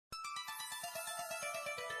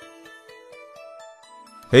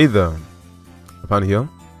Hey there, Apano here,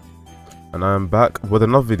 and I am back with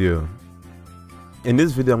another video. In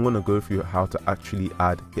this video I'm going to go through how to actually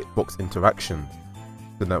add hitbox interaction,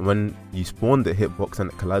 so that when you spawn the hitbox and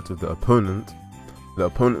it collides with the opponent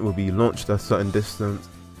will be launched at a certain distance,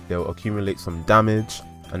 they will accumulate some damage,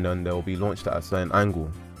 and then they will be launched at a certain angle.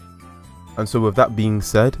 And so with that being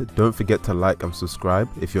said, don't forget to like and subscribe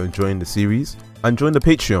if you're enjoying the series, and join the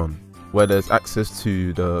Patreon, where there's access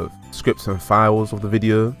to the scripts and files of the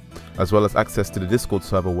video, as well as access to the Discord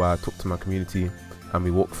server where I talk to my community and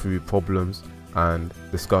we walk through problems and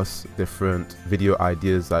discuss different video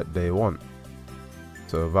ideas that they want.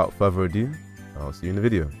 So without further ado, I'll see you in the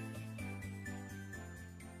video.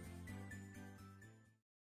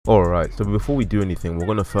 Alright, so before we do anything, we're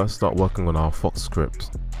going to first start working on our Fox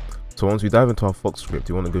script. So once we dive into our Fox script,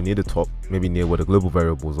 you want to go near the top, maybe near where the global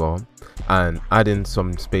variables are, and add in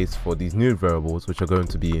some space for these new variables, which are going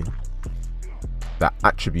to be the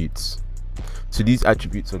attributes. So these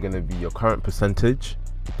attributes are going to be your current percentage,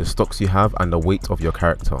 the stocks you have, and the weight of your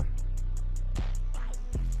character.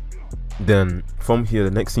 Then from here,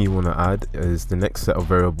 the next thing you want to add is the next set of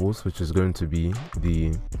variables, which is going to be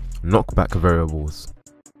the knockback variables.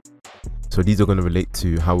 So these are going to relate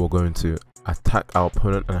to how we're going to attack our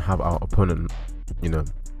opponent and have our opponent, be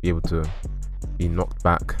able to be knocked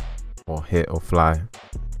back or hit or fly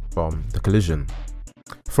from the collision.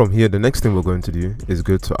 From here, the next thing we're going to do is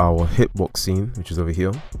go to our hitbox scene, which is over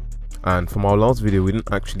here. And from our last video, we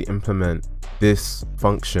didn't actually implement this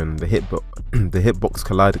function, the hitbox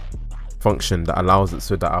collide function, that allows it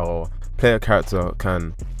so that our player character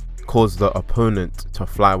can cause the opponent to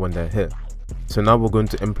fly when they're hit. So now we're going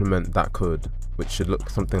to implement that code, which should look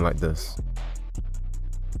something like this.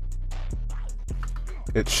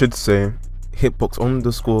 It should say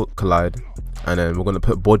hitbox_collide, and then we're going to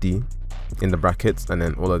put body in the brackets and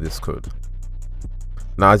then all of this code.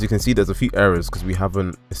 Now as you can see, there's a few errors because we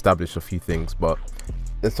haven't established a few things, but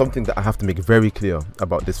there's something that I have to make very clear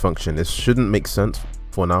about this function. It shouldn't make sense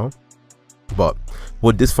for now, but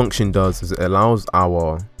what this function does is it allows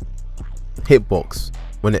our hitbox,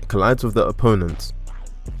 when it collides with the opponent,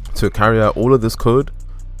 to carry out all of this code,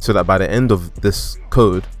 so that by the end of this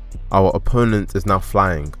code, our opponent is now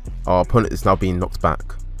flying, our opponent is now being knocked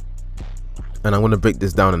back. And I'm going to break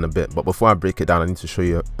this down in a bit, but before I break it down, I need to show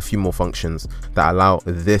you a few more functions that allow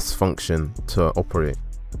this function to operate.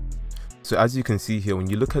 So as you can see here, when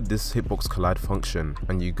you look at this hitbox collide function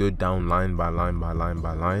and you go down line by line by line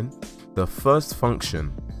by line, the first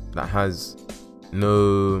function that has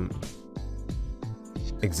no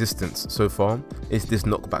existence so far is this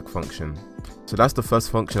knockback function. So that's the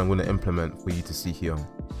first function I'm going to implement for you to see here.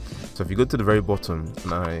 So if you go to the very bottom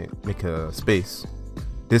and I make a space,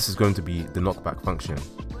 this is going to be the knockback function.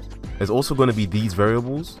 There's also going to be these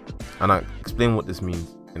variables, and I'll explain what this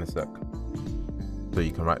means in a sec, so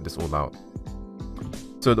you can write this all out.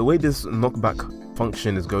 So the way this knockback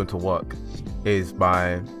function is going to work is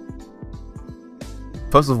by,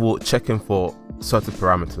 first of all, checking for certain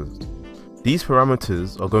parameters. These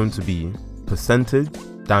parameters are going to be percentage,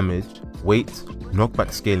 damage, weight,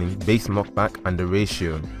 knockback scaling, base knockback, and the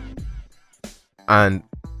ratio. And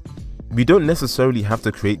we don't necessarily have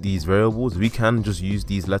to create these variables, we can just use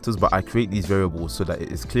these letters, but I create these variables so that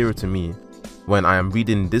it is clearer to me when I am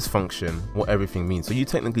reading this function what everything means. So you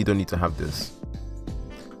technically don't need to have this.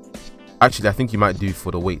 Actually, I think you might do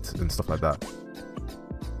for the weight and stuff like that.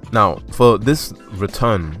 Now, for this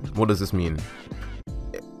return, what does this mean?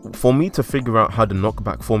 For me to figure out how the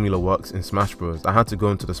knockback formula works in Smash Bros, I had to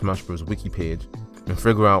go into the Smash Bros wiki page and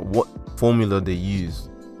figure out what formula they use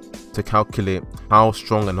to calculate how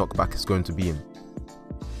strong a knockback is going to be.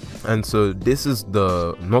 And so this is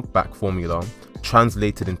the knockback formula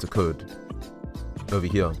translated into code over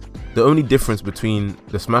here. The only difference between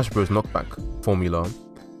the Smash Bros knockback formula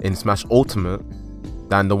in Smash Ultimate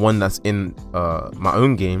than the one that's in my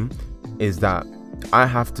own game is that I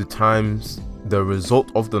have to times the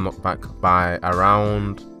result of the knockback by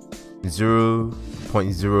around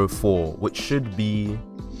 0.04, which should be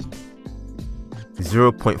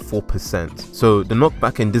 0.4%. So the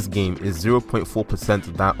knockback in this game is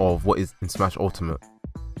 0.4% that of what is in Smash Ultimate,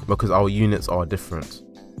 because our units are different.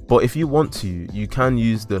 But if you want to, you can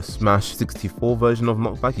use the Smash 64 version of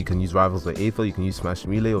knockback. You can use Rivals or Aether, you can use Smash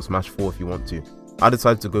Melee or Smash 4 if you want to. I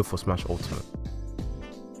decided to go for Smash Ultimate.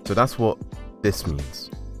 So that's what this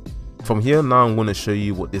means. From here, now I'm going to show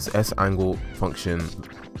you what this S angle function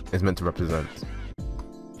is meant to represent.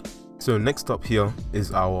 So next up here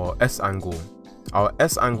is our S angle. Our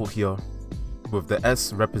S angle here, with the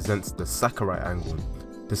S represents the Sakurai angle.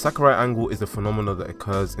 The Sakurai angle is a phenomenon that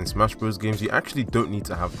occurs in Smash Bros games. You actually don't need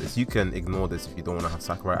to have this. You can ignore this if you don't want to have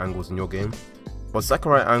Sakurai angles in your game. But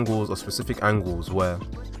Sakurai angles are specific angles where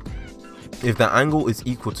if the angle is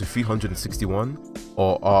equal to 361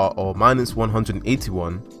 or minus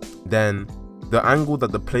 181, then the angle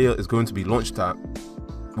that the player is going to be launched at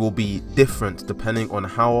will be different depending on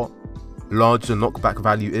how large the knockback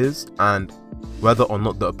value is and whether or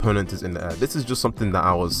not the opponent is in the air. This is just something that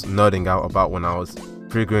I was nerding out about when I was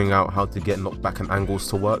figuring out how to get knockback and angles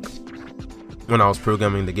to work when I was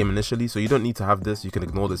programming the game initially. So you don't need to have this, you can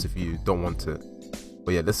ignore this if you don't want it.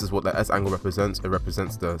 But yeah, this is what the S angle represents. It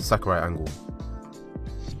represents the Sakurai angle.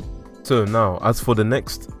 So now, as for the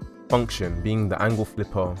next function, being the angle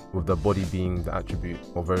flipper with the body being the attribute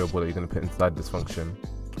or variable that you're going to put inside this function,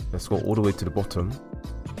 let's go all the way to the bottom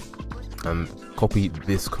and copy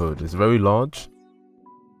this code. It's very large,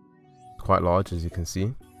 quite large as you can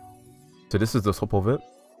see. So this is the top of it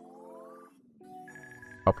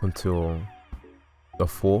up until the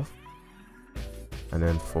 4th, and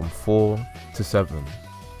then from 4 to 7.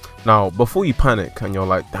 Now before you panic and you're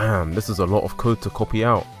like, damn, this is a lot of code to copy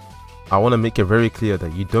out, I want to make it very clear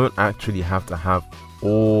that you don't actually have to have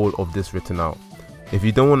all of this written out. If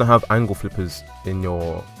you don't want to have angle flippers in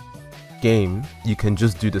your game, you can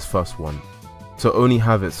just do this first one. So only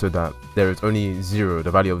have it so that there is only 0,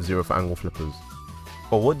 the value of 0 for angle flippers.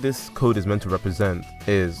 But what this code is meant to represent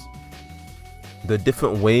is the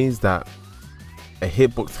different ways that a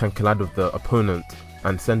hitbox can collide with the opponent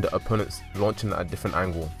and send the opponent's launching at a different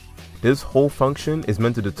angle. This whole function is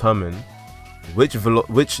meant to determine which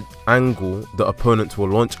angle the opponent will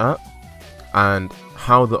launch at and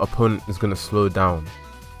how the opponent is going to slow down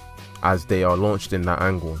as they are launched in that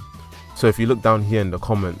angle. So if you look down here in the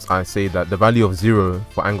comments, I say that the value of 0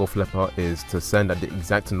 for angle flipper is to send at the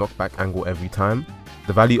exact knockback angle every time.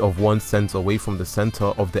 The value of 1 sends away from the center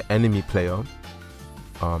of the enemy player.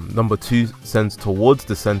 Number 2 sends towards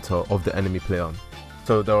the center of the enemy player.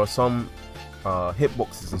 So there are some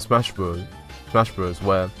hitboxes in Smash Bros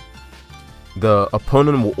where the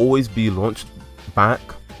opponent will always be launched back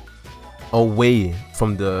away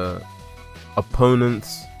from the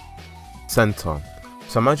opponent's center.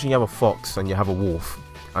 So imagine you have a fox and you have a wolf,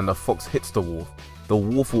 and the fox hits the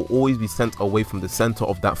wolf will always be sent away from the center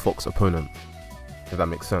of that fox opponent, if that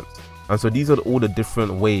makes sense. And so these are all the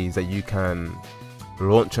different ways that you can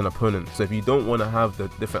launch an opponent. So if you don't want to have the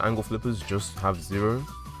different angle flippers, just have 0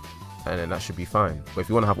 and then that should be fine. But if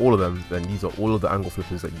you want to have all of them, then these are all of the angle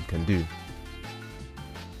flippers that you can do.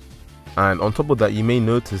 And on top of that, you may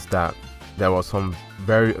notice that there are some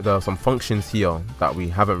functions here that we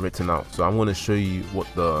haven't written out. So I'm going to show you what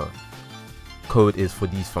the code is for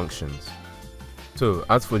these functions. So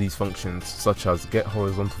as for these functions such as get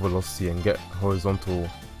horizontal velocity and get horizontal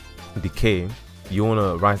decay, you want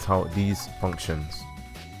to write out these functions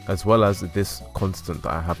as well as this constant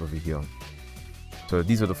that I have over here. So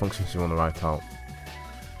these are the functions you want to write out.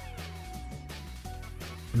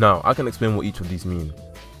 Now I can explain what each of these mean.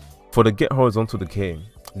 For the get horizontal decay,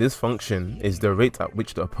 this function is the rate at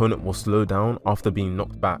which the opponent will slow down after being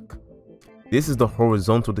knocked back. This is the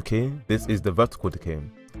horizontal decay, this is the vertical decay.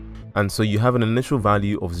 And so you have an initial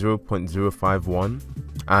value of 0.051,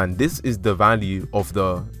 and this is the value of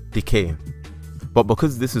the decay. But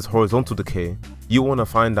because this is horizontal decay, you want to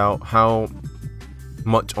find out how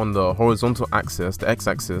much on the horizontal axis, the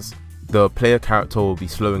x-axis, the player character will be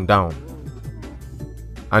slowing down.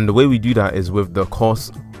 And the way we do that is with the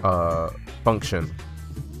cos function.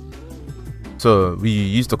 So we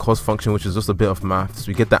use the cos function, which is just a bit of maths.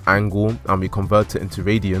 We get the angle and we convert it into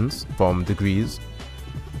radians from degrees,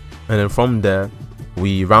 and then from there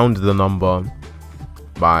we round the number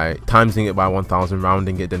by timesing it by 1000,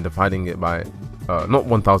 rounding it, then dividing it by not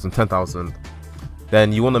 1000, 10,000.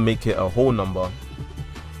 Then you want to make it a whole number,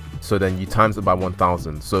 so then you times it by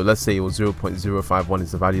 1000. So let's say it was 0.051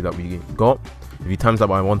 is the value that we got. If you times that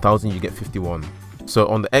by 1000, you get 51. So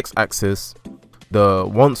on the x-axis,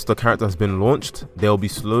 once the character has been launched, they'll be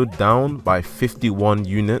slowed down by 51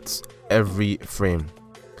 units every frame,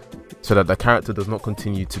 so that the character does not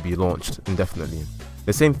continue to be launched indefinitely.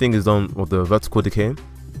 The same thing is done with the vertical decay.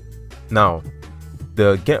 Now,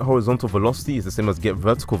 the get horizontal velocity is the same as get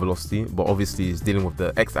vertical velocity, but obviously it's dealing with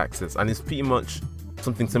the x-axis, and it's pretty much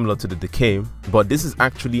something similar to the decay, but this is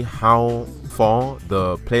actually how far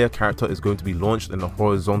the player character is going to be launched in the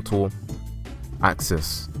horizontal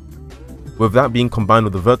axis. With that being combined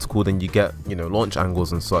with the vertical, then you get, launch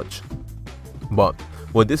angles and such. But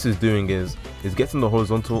what this is doing is getting the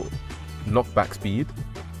horizontal knockback speed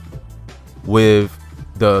with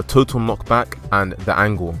the total knockback and the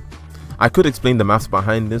angle. I could explain the maths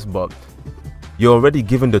behind this, but you're already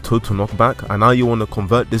given the total knockback, and now you want to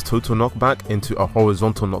convert this total knockback into a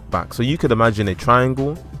horizontal knockback. So you could imagine a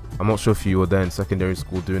triangle. I'm not sure if you were there in secondary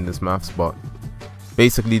school doing this maths, but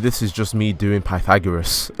basically this is just me doing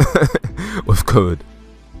Pythagoras with code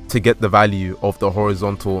to get the value of the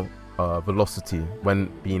horizontal velocity when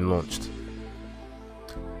being launched.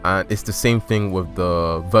 And it's the same thing with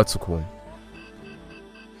the vertical.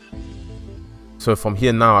 So from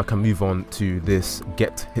here now I can move on to this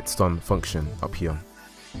get hitstun function up here.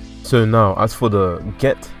 So now as for the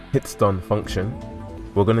get hitstun function,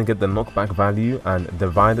 we're going to get the knockback value and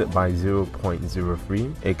divide it by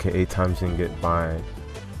 0.03, aka timesing it by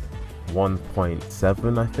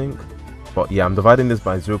 1.7 I think. But yeah, I'm dividing this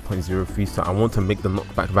by 0.03, so I want to make the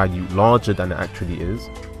knockback value larger than it actually is.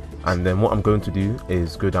 And then what I'm going to do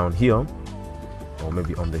is go down here, or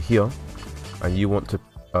maybe under here, and you want to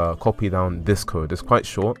copy down this code. It's quite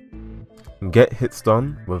short. Get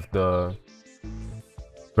hitstun with the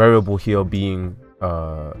variable here being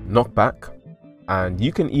knockback, and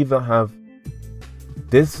you can either have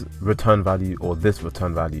this return value or this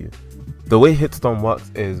return value. The way hitstun works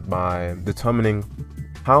is by determining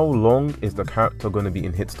how long is the character going to be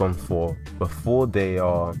in hitstun for before they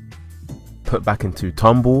are put back into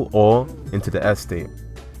tumble or into the air state.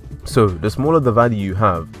 So the smaller the value you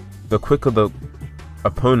have, the quicker the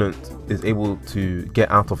opponent is able to get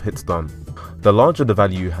out of hitstun. The larger the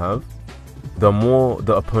value you have, the more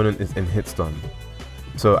the opponent is in hitstun.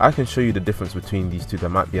 So I can show you the difference between these two. There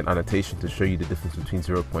might be an annotation to show you the difference between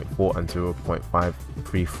 0.4 and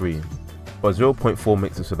 0.533. But 0.4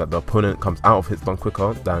 makes it so that the opponent comes out of hitstun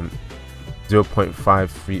quicker than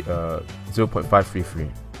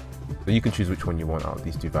 0.533. So you can choose which one you want out of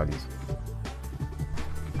these two values.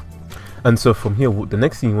 And so from here, the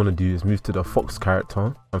next thing you want to do is move to the Fox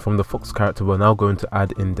character, and from the Fox character we're now going to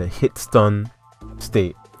add in the Hitstun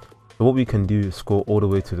State. So what we can do is scroll all the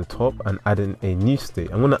way to the top and add in a new state.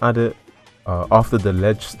 I'm going to add it after the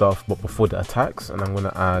ledge stuff but before the attacks, and I'm going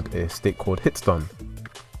to add a state called Hitstun.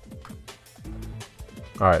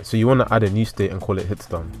 Alright, so you want to add a new state and call it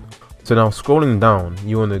Hitstun. So now scrolling down,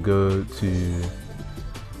 you want to go to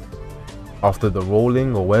after the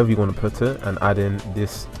rolling or wherever you want to put it and add in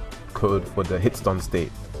this code for the Hitstun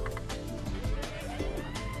state.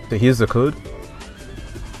 So here's the code,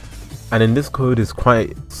 and in this code is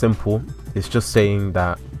quite simple. It's just saying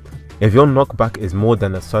that if your knockback is more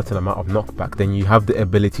than a certain amount of knockback, then you have the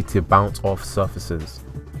ability to bounce off surfaces.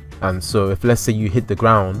 And so if let's say you hit the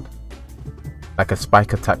ground, like a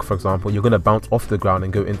spike attack for example, you're going to bounce off the ground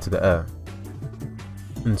and go into the air.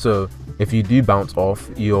 And so if you do bounce off,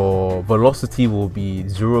 your velocity will be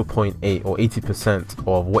 0.8 or 80%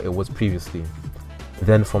 of what it was previously.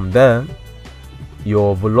 Then from there,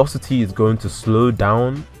 your velocity is going to slow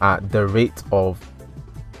down at the rate of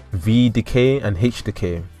V decay and H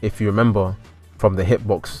decay. If you remember from the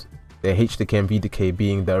hitbox, the H decay and V decay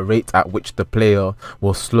being the rate at which the player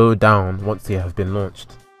will slow down once they have been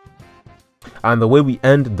launched. And the way we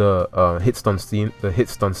end the Hitstun scene, the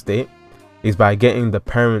Hitstun state, is by getting the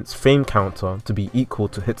parent's frame counter to be equal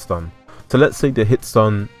to Hitstun. So let's say the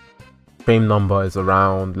Hitstun frame number is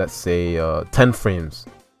around, let's say 10 frames.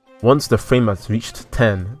 Once the frame has reached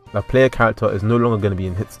 10, the player character is no longer going to be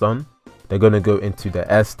in Hitstun. They're going to go into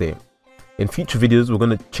the air state. In future videos, we're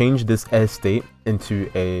going to change this air state into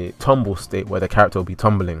a tumble state where the character will be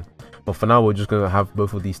tumbling. But for now, we're just going to have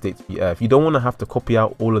both of these states be air. If you don't want to have to copy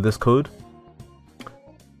out all of this code,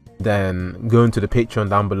 then go into the Patreon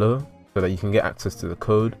down below so that you can get access to the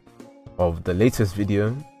code of the latest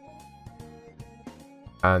video.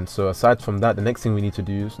 And so aside from that, the next thing we need to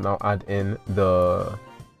do is now add in the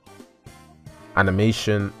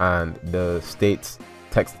animation and the state's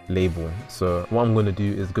text label. So what I'm going to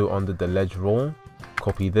do is go under the ledge roll,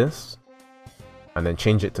 copy this, and then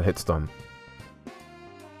change it to Hitstun.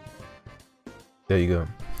 There you go.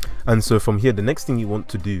 And so from here, the next thing you want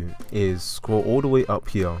to do is scroll all the way up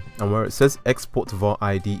here, and where it says export var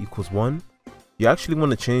id equals 1, you actually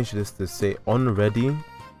want to change this to say on ready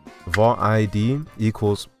var id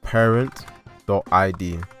equals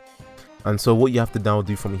parent.id. And so what you have to now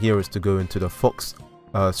do from here is to go into the Fox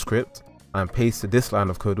script and paste this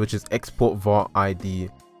line of code, which is export var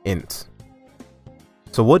id int.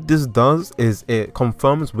 So what this does is it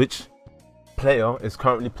confirms which player is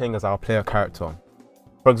currently playing as our player character.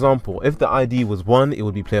 For example, if the ID was 1, it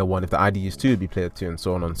would be player 1. If the ID is 2, it would be player 2, and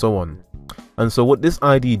so on and so on. And so what this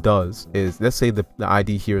ID does is, let's say the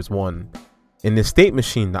ID here is 1. In the state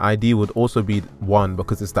machine, the ID would also be 1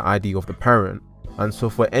 because it's the ID of the parent. And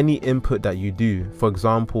so for any input that you do, for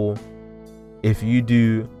example, if you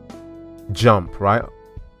do jump, right,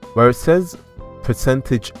 where it says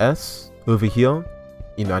 %s, over here,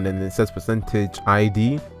 you know, and then it says percentage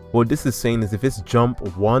ID. What this is saying is if it's jump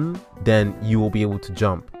 1, then you will be able to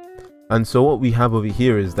jump. And so what we have over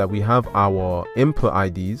here is that we have our input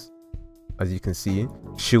IDs, as you can see,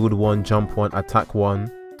 shield 1, jump 1, attack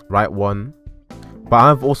 1, right 1. But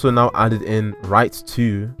I've also now added in right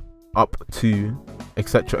 2, up 2,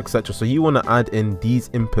 etc, etc. So you want to add in these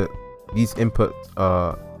input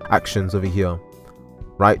actions over here: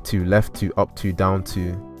 right 2, left 2, up 2, down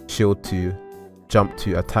 2, shield 2, jump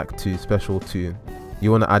 2, attack 2, special 2.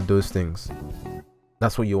 You want to add those things.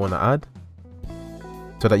 That's what you want to add,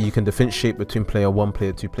 so that you can differentiate between player 1,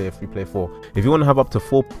 player 2, player 3, player 4. If you want to have up to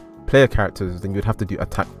 4 player characters, then you'd have to do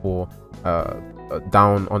attack 4,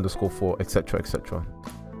 down underscore 4, etc, etc.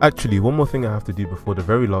 Actually, one more thing I have to do before the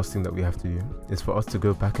very last thing that we have to do is for us to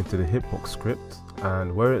go back into the Hitbox script,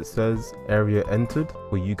 and where it says area entered,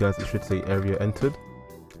 for you guys it should say area entered,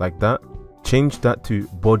 like that. Change that to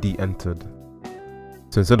body entered.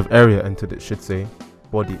 So instead of area entered, it should say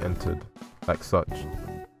body entered, like such.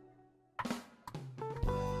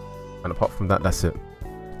 And apart from that, that's it.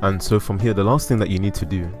 And so from here, the last thing that you need to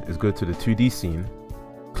do is go to the 2D scene,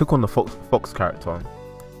 click on the fox character,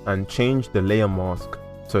 and change the layer mask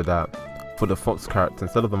so that for the fox character,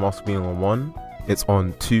 instead of the mask being on 1, it's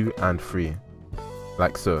on 2 and 3,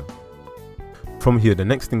 like so. From here, the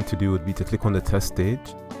next thing to do would be to click on the test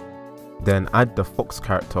stage, then add the fox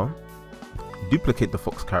character, duplicate the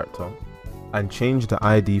fox character, and change the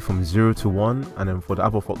ID from 0 to 1, and then for the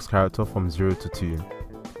other fox character from 0 to 2.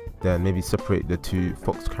 Then maybe separate the 2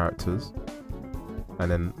 fox characters,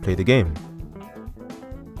 and then play the game.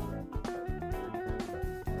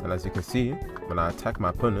 And as you can see, when I attack my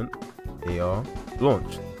opponent, they are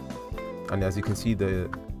launched. And as you can see, the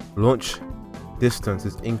launch distance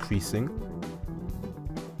is increasing.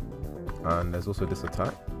 And there's also this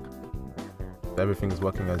attack. Everything is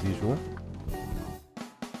working as usual.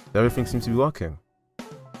 Everything seems to be working.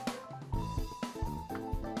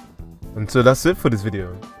 And so that's it for this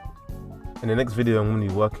video. In the next video, I'm going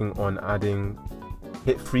to be working on adding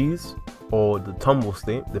hit freeze or the tumble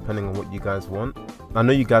state, depending on what you guys want. I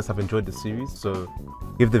know you guys have enjoyed the series, so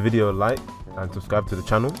give the video a like and subscribe to the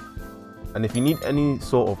channel. And if you need any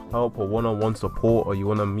sort of help or one-on-one support, or you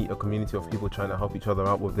want to meet a community of people trying to help each other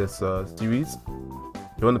out with this series,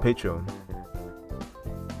 join the Patreon.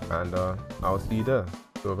 And I'll see you there.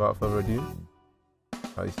 So without further ado,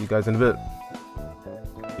 I'll see you guys in a bit.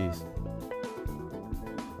 Peace.